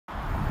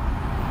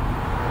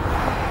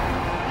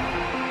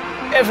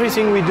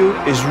Everything we do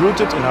is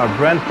rooted in our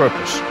brand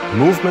purpose.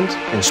 Movement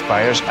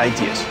inspires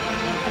ideas.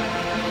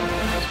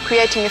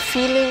 Creating a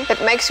feeling that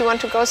makes you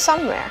want to go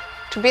somewhere,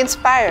 to be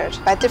inspired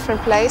by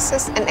different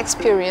places and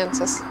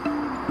experiences.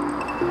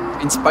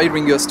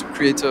 Inspiring us to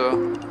create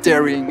a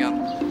daring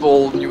and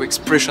bold new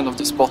expression of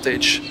the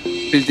Sportage,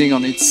 building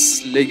on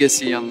its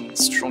legacy and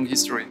strong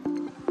history.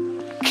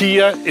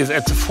 Kia is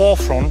at the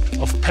forefront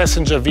of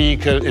passenger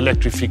vehicle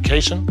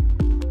electrification.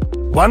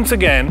 Once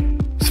again,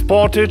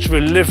 Sportage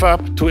will live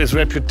up to its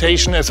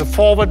reputation as a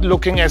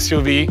forward-looking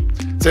SUV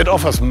that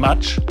offers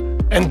much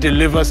and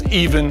delivers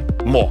even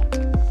more.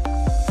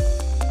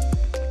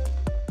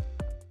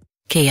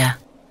 Kia,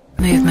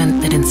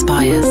 movement that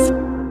inspires.